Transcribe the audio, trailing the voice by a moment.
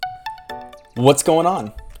What's going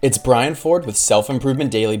on? It's Brian Ford with Self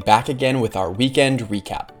Improvement Daily back again with our weekend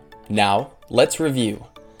recap. Now, let's review.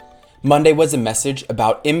 Monday was a message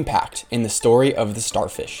about impact in the story of the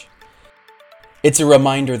starfish. It's a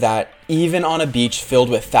reminder that even on a beach filled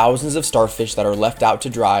with thousands of starfish that are left out to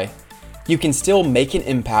dry, you can still make an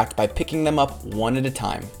impact by picking them up one at a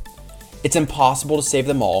time. It's impossible to save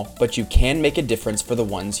them all, but you can make a difference for the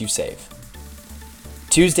ones you save.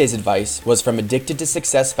 Tuesday's advice was from Addicted to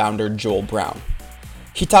Success founder Joel Brown.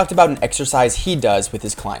 He talked about an exercise he does with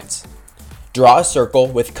his clients. Draw a circle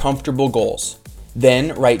with comfortable goals.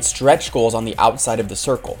 Then write stretch goals on the outside of the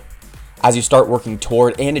circle. As you start working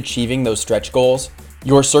toward and achieving those stretch goals,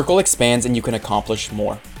 your circle expands and you can accomplish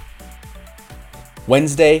more.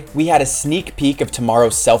 Wednesday, we had a sneak peek of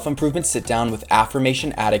tomorrow's self-improvement sit-down with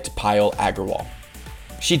affirmation addict Payal Agrawal.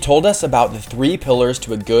 She told us about the 3 pillars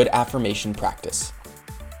to a good affirmation practice.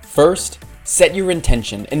 First, set your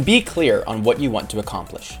intention and be clear on what you want to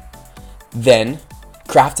accomplish. Then,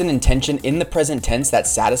 craft an intention in the present tense that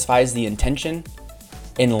satisfies the intention.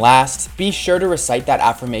 And last, be sure to recite that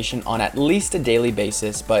affirmation on at least a daily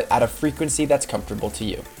basis, but at a frequency that's comfortable to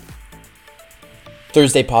you.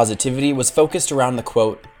 Thursday Positivity was focused around the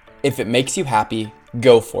quote, "If it makes you happy,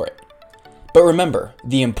 go for it." But remember,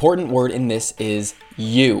 the important word in this is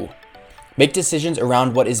you. Make decisions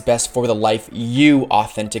around what is best for the life you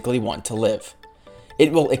authentically want to live.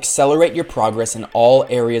 It will accelerate your progress in all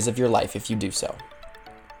areas of your life if you do so.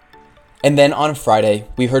 And then on Friday,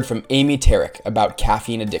 we heard from Amy Tarek about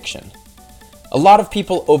caffeine addiction. A lot of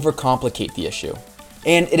people overcomplicate the issue,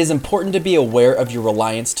 and it is important to be aware of your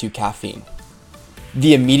reliance to caffeine.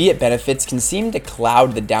 The immediate benefits can seem to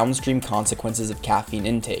cloud the downstream consequences of caffeine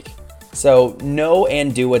intake, so know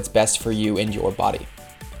and do what's best for you and your body.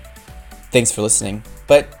 Thanks for listening,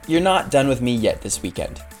 but you're not done with me yet this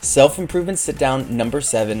weekend. Self-Improvement Sit-Down number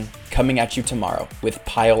 7 coming at you tomorrow with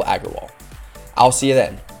Payal Agrawal. I'll see you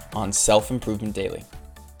then on Self-Improvement Daily.